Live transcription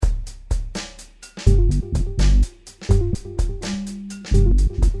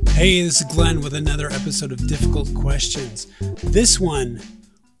Hey, this is Glenn with another episode of Difficult Questions. This one,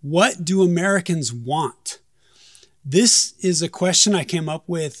 what do Americans want? This is a question I came up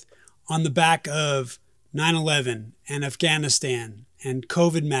with on the back of 9/11 and Afghanistan and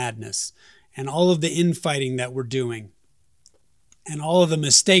COVID madness and all of the infighting that we're doing and all of the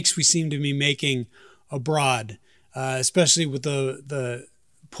mistakes we seem to be making abroad, especially with the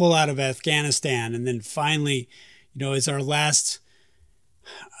pull out of Afghanistan. And then finally,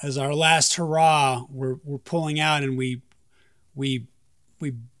 as our last hurrah, we're pulling out and we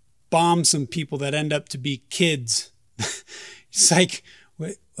bomb some people that end up to be kids. It's like,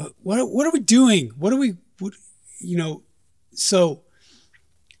 what are we doing? So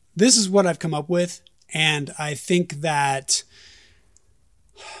this is what I've come up with. And I think that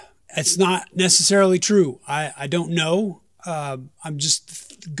it's not necessarily true. I don't know. I'm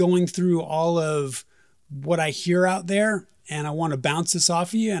just going through all of what I hear out there, and I want to bounce this off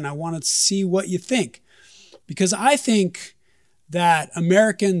of you, and I want to see what you think. Because I think that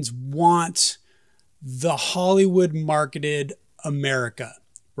Americans want the Hollywood marketed America,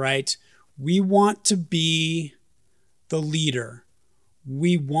 right? We want to be the leader.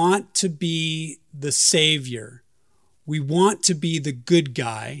 We want to be the savior. We want to be the good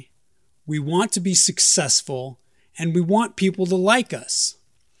guy. We want to be successful, and we want people to like us.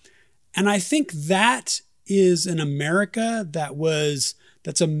 And I think that is an America I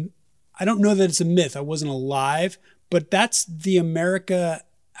don't know that it's a myth. I wasn't alive, but that's the America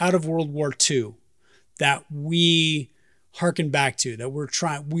out of World War II that we hearken back to, that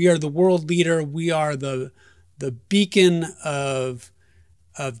we are the world leader. We are the beacon of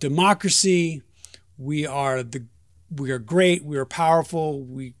democracy. We are great. We are powerful.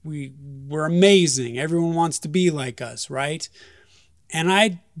 We're amazing. Everyone wants to be like us, right? And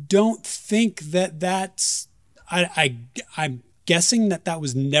I don't think I'm guessing that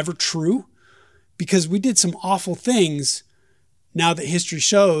was never true, because we did some awful things, now that history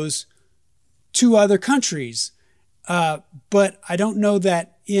shows, to other countries. But I don't know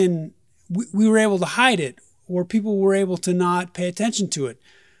that we were able to hide it, or people were able to not pay attention to it.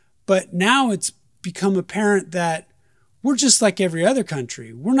 But now it's become apparent that we're just like every other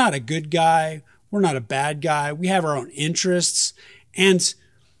country. We're not a good guy. We're not a bad guy. We have our own interests. And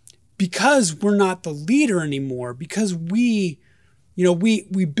because we're not the leader anymore, because we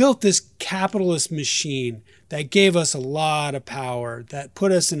built this capitalist machine that gave us a lot of power, that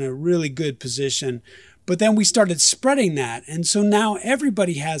put us in a really good position, but then we started spreading that. And so now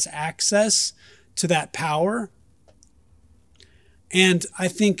everybody has access to that power. And I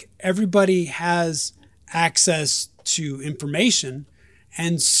think everybody has access to information.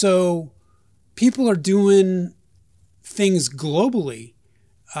 And so people are doing things globally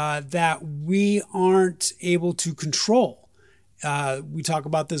that we aren't able to control. We talk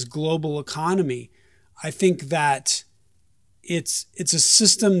about this global economy. I think that it's a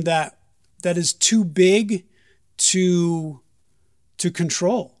system that is too big to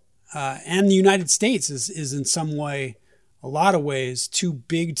control. And the United States is in some way, a lot of ways, too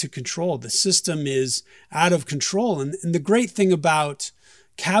big to control. The system is out of control. And the great thing about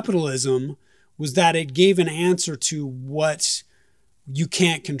capitalism was that it gave an answer to what you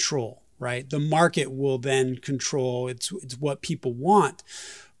can't control, right? The market will then control. It's what people want.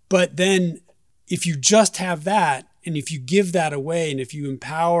 But then if you just have that, and if you give that away, and if you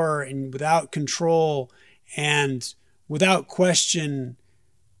empower and without control and without question,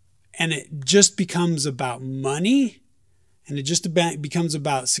 and it just becomes about money, and it just becomes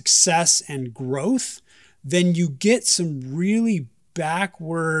about success and growth, then you get some really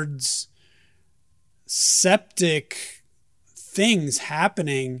backwards, septic things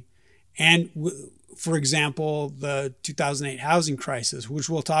happening. And for example, the 2008 housing crisis, which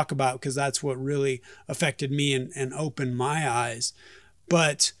we'll talk about because that's what really affected me and opened my eyes,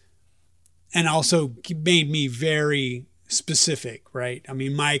 and also made me very specific, right? I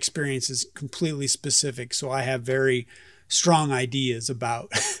mean, my experience is completely specific, so I have very strong ideas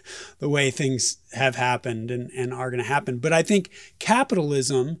about the way things have happened and are going to happen. But I think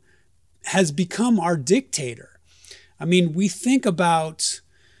capitalism has become our dictator. I mean, we think about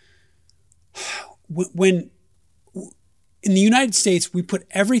when in the United States, we put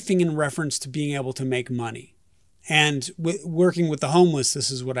everything in reference to being able to make money. And working with the homeless, this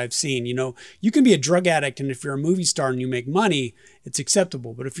is what I've seen. You can be a drug addict, and if you're a movie star and you make money, it's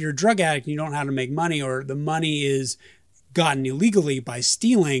acceptable. But if you're a drug addict and you don't know how to make money, or the money is gotten illegally by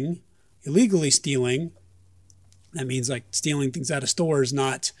illegally stealing, that means like stealing things out of stores,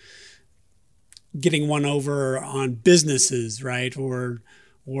 not getting one over on businesses, right? Or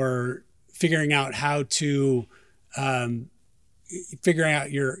figuring out how to, figuring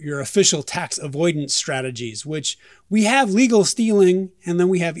out your official tax avoidance strategies, which we have legal stealing and then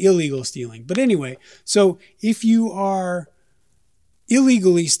we have illegal stealing. But anyway, so if you are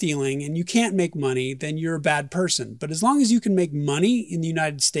illegally stealing and you can't make money, then you're a bad person. But as long as you can make money in the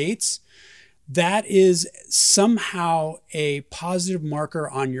United States, that is somehow a positive marker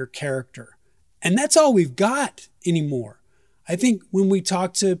on your character. And that's all we've got anymore. I think when we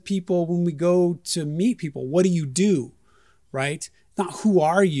talk to people, when we go to meet people, what do you do? Right? Not who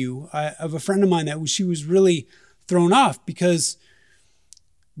are you? I have a friend of mine that she was really thrown off because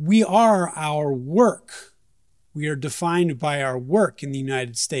we are our work. We are defined by our work in the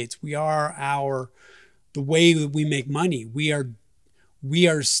United States. We are the way that we make money.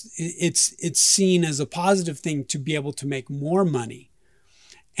 It's seen as a positive thing to be able to make more money.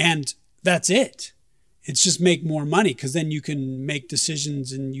 And that's it. It's just make more money because then you can make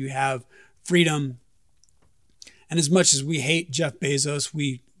decisions and you have freedom. And as much as we hate Jeff Bezos,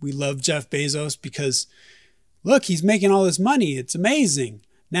 we love Jeff Bezos because, look, he's making all this money. It's amazing.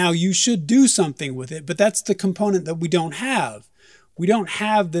 Now you should do something with it, but that's the component that we don't have. We don't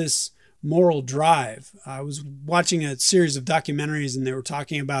have this moral drive. I was watching a series of documentaries and they were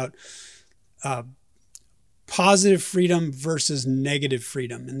talking about positive freedom versus negative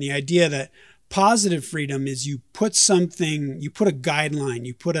freedom. And the idea that positive freedom is you put a guideline,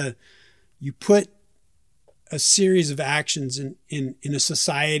 you put a series of actions in a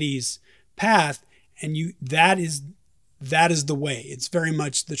society's path, and that is the way. It's very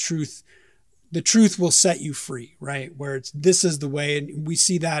much the truth. The truth will set you free, right? Where this is the way, and we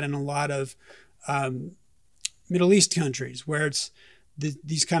see that in a lot of Middle East countries, where it's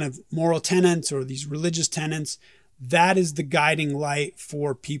these kind of moral tenets or these religious tenets. That is the guiding light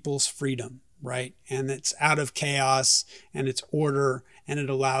for people's freedom, right? And it's out of chaos and it's order, and it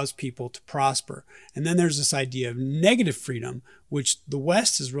allows people to prosper. And then there's this idea of negative freedom, which the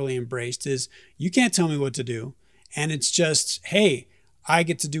West has really embraced, is you can't tell me what to do. And it's just, hey, I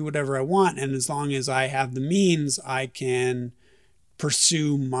get to do whatever I want. And as long as I have the means, I can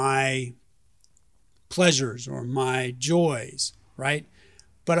pursue my pleasures or my joys, right?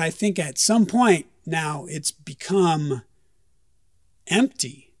 But I think at some point now it's become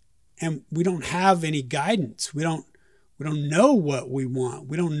empty and we don't have any guidance. We don't know what we want.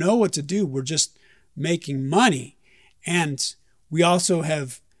 We don't know what to do. We're just making money. And we also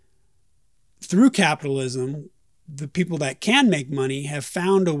have, through capitalism, the people that can make money have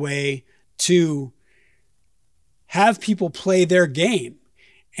found a way to have people play their game.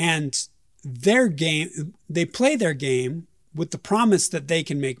 And they play their game with the promise that they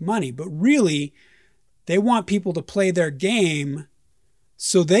can make money. But really, they want people to play their game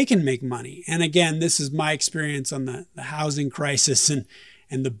so they can make money. And again, this is my experience on the housing crisis and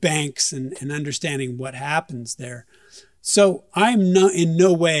the banks and understanding what happens there. So I'm not in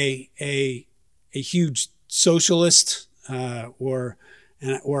no way a huge socialist or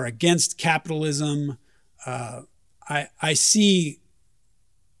against capitalism. I see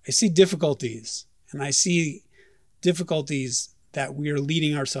difficulties, and I see difficulties that we are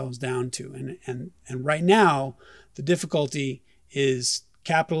leading ourselves down to. And right now, the difficulty is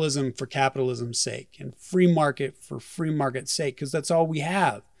capitalism for capitalism's sake and free market for free market's sake, because that's all we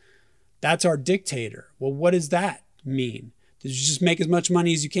have. That's our dictator. Well, what does that mean? Does you just make as much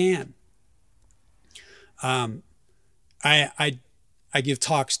money as you can? I give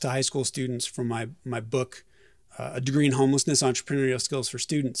talks to high school students from my book, A Degree in Homelessness, Entrepreneurial Skills for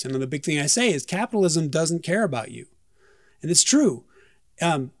Students. And the big thing I say is capitalism doesn't care about you. And it's true,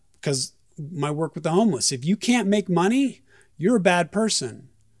 because my work with the homeless, if you can't make money, you're a bad person.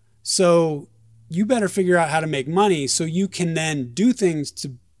 So you better figure out how to make money so you can then do things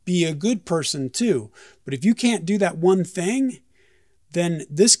to be a good person too. But if you can't do that one thing, then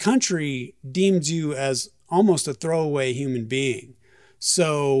this country deems you as almost a throwaway human being.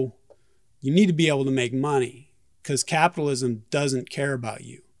 So you need to be able to make money because capitalism doesn't care about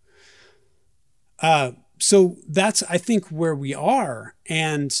you. So that's, I think, where we are.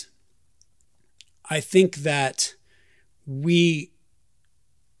 And I think that we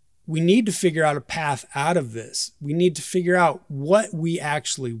need to figure out a path out of this. We need to figure out what we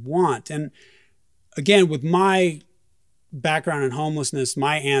actually want. And again, with my background in homelessness,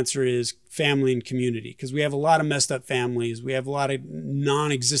 my answer is family and community, because we have a lot of messed up families. We have a lot of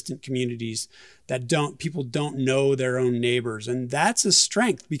non-existent communities that people don't know their own neighbors. And that's a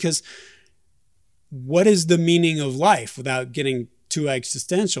strength, because what is the meaning of life, without getting too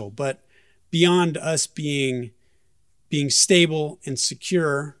existential? But beyond us being stable and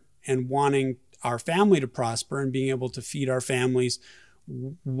secure and wanting our family to prosper and being able to feed our families,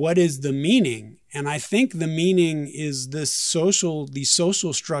 what is the meaning? And I think the meaning is these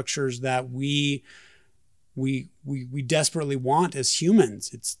social structures that we desperately want as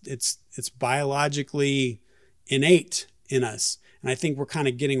humans. It's biologically innate in us. And I think we're kind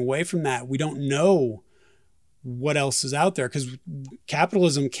of getting away from that. We don't know what else is out there because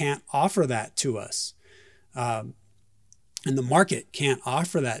capitalism can't offer that to us. And the market can't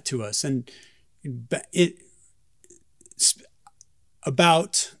offer that to us. And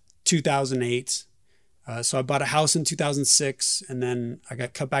about 2008, so I bought a house in 2006, and then I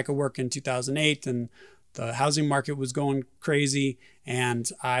got cut back at work in 2008, and the housing market was going crazy, and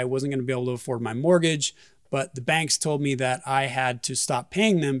I wasn't going to be able to afford my mortgage, but the banks told me that I had to stop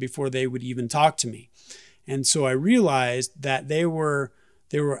paying them before they would even talk to me. And so I realized that they were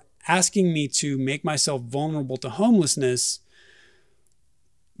asking me to make myself vulnerable to homelessness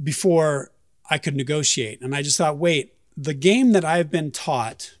before I could negotiate. And I just thought, wait, the game that I've been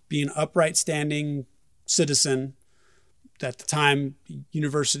taught, being an upright standing citizen, at the time,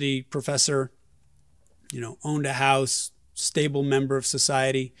 university professor, owned a house, stable member of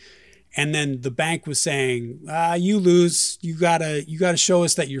society. And then the bank was saying, you lose, you gotta show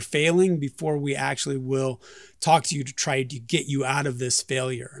us that you're failing before we actually will talk to you to try to get you out of this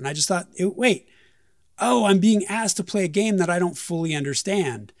failure. And I just thought, wait, I'm being asked to play a game that I don't fully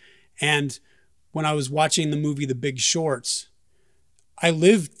understand. And when I was watching the movie The Big Short, I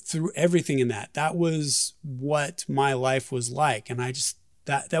lived through everything in that. That was what my life was like. And I just,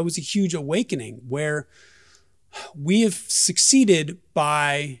 that was a huge awakening where we have succeeded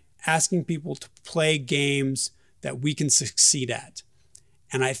by asking people to play games that we can succeed at.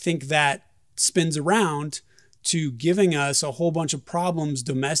 And I think that spins around to giving us a whole bunch of problems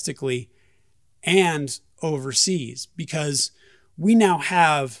domestically and overseas, because we now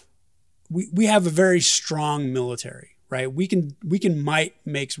have, we have a very strong military, right? We can might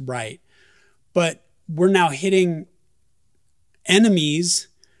makes right, but we're now hitting enemies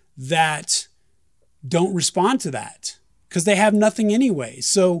that don't respond to that because they have nothing anyway.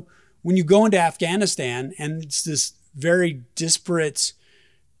 So when you go into Afghanistan and it's this very disparate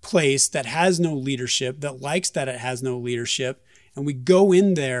place that has no leadership, that likes that it has no leadership, and we go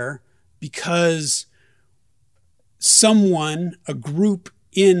in there because a group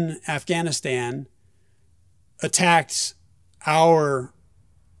in Afghanistan attacked our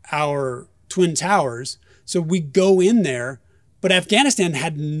Twin Towers. So we go in there, but Afghanistan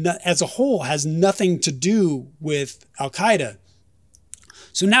as a whole has nothing to do with Al-Qaeda.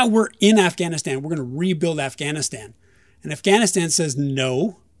 So now we're in Afghanistan. We're going to rebuild Afghanistan. And Afghanistan says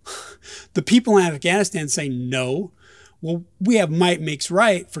no. The people in Afghanistan say no. Well, we have might makes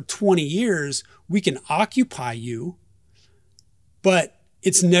right for 20 years. We can occupy you, but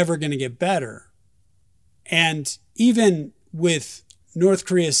it's never going to get better. And even with North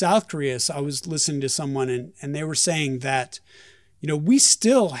Korea, South Korea, so I was listening to someone and they were saying that, we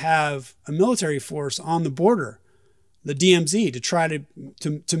still have a military force on the border, the DMZ, to try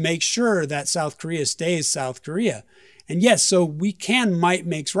to make sure that South Korea stays South Korea. And yes, so we can might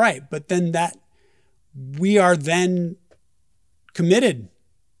makes right, but then that we are then committed.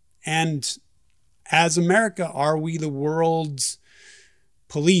 And as America, are we the world's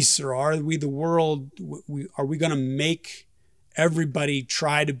police, or are we the world? Are we going to make everybody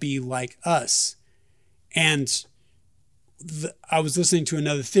try to be like us? And I was listening to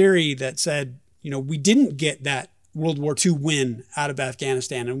another theory that said, we didn't get that World War II win out of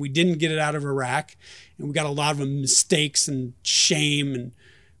Afghanistan, and we didn't get it out of Iraq, and we got a lot of mistakes and shame, and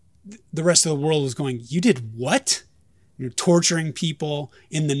the rest of the world was going, you did what? You're torturing people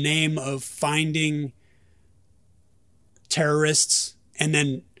in the name of finding terrorists and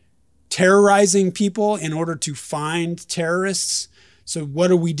then terrorizing people in order to find terrorists. So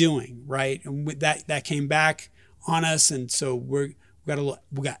what are we doing, right? And that came back on us, and so we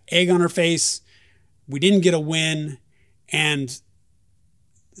got egg on our face. We didn't get a win, and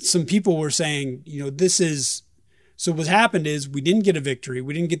some people were saying, so what happened is we didn't get a victory.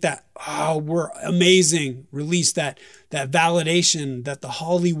 We didn't get that, we're amazing, release that validation that the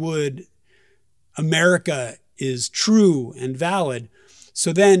Hollywood America is true and valid.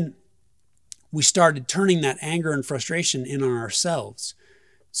 So then we started turning that anger and frustration in on ourselves.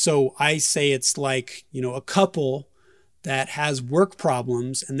 So I say it's like, a couple that has work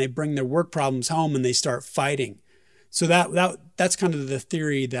problems and they bring their work problems home and they start fighting. So that's kind of the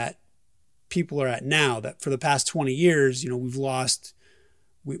theory that people are at now, that for the past 20 years,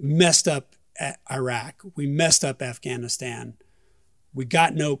 we messed up at Iraq. We messed up Afghanistan. We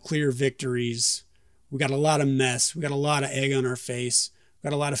got no clear victories. We got a lot of mess. We got a lot of egg on our face. We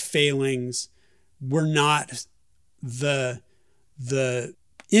got a lot of failings. We're not the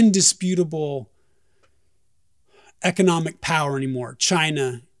indisputable economic power anymore.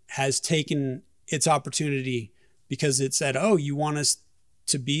 China has taken its opportunity because it said, oh, you want us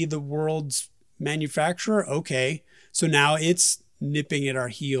to be the world's manufacturer? Okay. So now it's nipping at our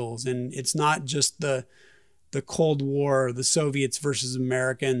heels. And it's not just the Cold War, the Soviets versus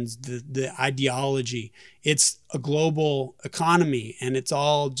Americans, the ideology. It's a global economy and it's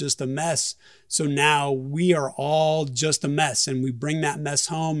all just a mess. So now we are all just a mess, and we bring that mess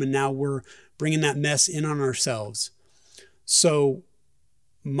home, and now we're bringing that mess in on ourselves. So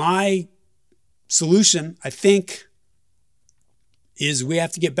my solution, I think, is we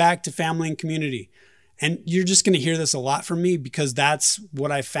have to get back to family and community. And you're just going to hear this a lot from me because that's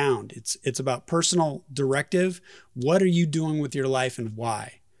what I found. It's about personal directive. What are you doing with your life and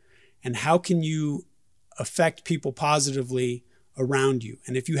why? And how can you affect people positively around you?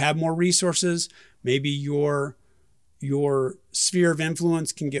 And if you have more resources, maybe your sphere of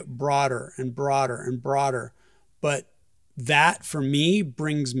influence can get broader and broader and broader. But that, for me,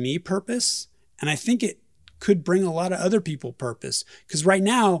 brings me purpose. And I think it could bring a lot of other people purpose. Because right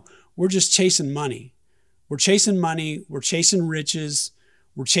now, we're just chasing money. We're chasing money. We're chasing riches.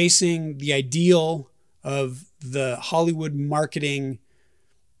 We're chasing the ideal of the Hollywood marketing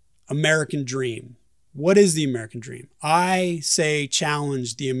American dream. What is the American dream? I say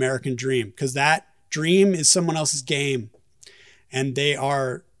challenge the American dream, because that dream is someone else's game. And they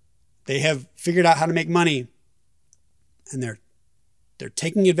have figured out how to make money, and they're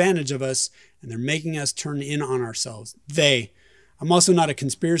taking advantage of us, and they're making us turn in on ourselves. I'm also not a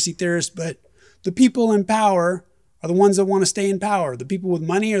conspiracy theorist, but the people in power are the ones that want to stay in power. The people with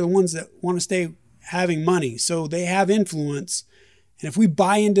money are the ones that want to stay having money. So they have influence. And if we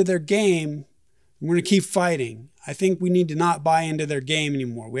buy into their game, we're going to keep fighting. I think we need to not buy into their game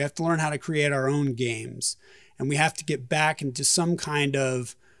anymore. We have to learn how to create our own games. And we have to get back into some kind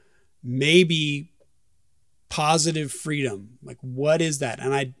of maybe positive freedom. Like, what is that?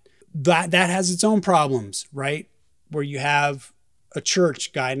 And that has its own problems, right? Where you have a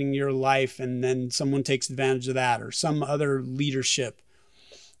church guiding your life and then someone takes advantage of that, or some other leadership,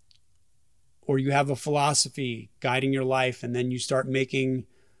 or you have a philosophy guiding your life and then you start making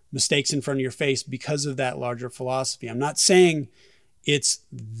mistakes in front of your face because of that larger philosophy. I'm not saying it's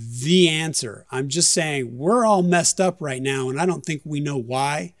the answer. I'm just saying we're all messed up right now, and I don't think we know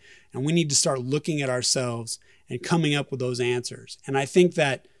why, and we need to start looking at ourselves and coming up with those answers. And I think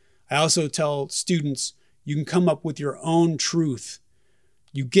that I also tell students, you can come up with your own truth.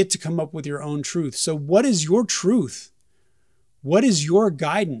 You get to come up with your own truth. So what is your truth? What is your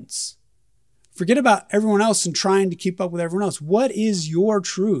guidance? Forget about everyone else and trying to keep up with everyone else. What is your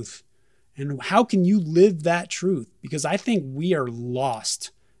truth? And how can you live that truth? Because I think we are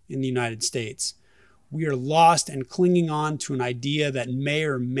lost in the United States. We are lost and clinging on to an idea that may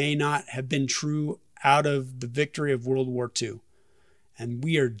or may not have been true out of the victory of World War II. And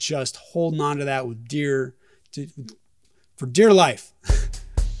we are just holding on to that for dear life.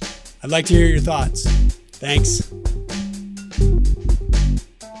 I'd like to hear your thoughts. Thanks.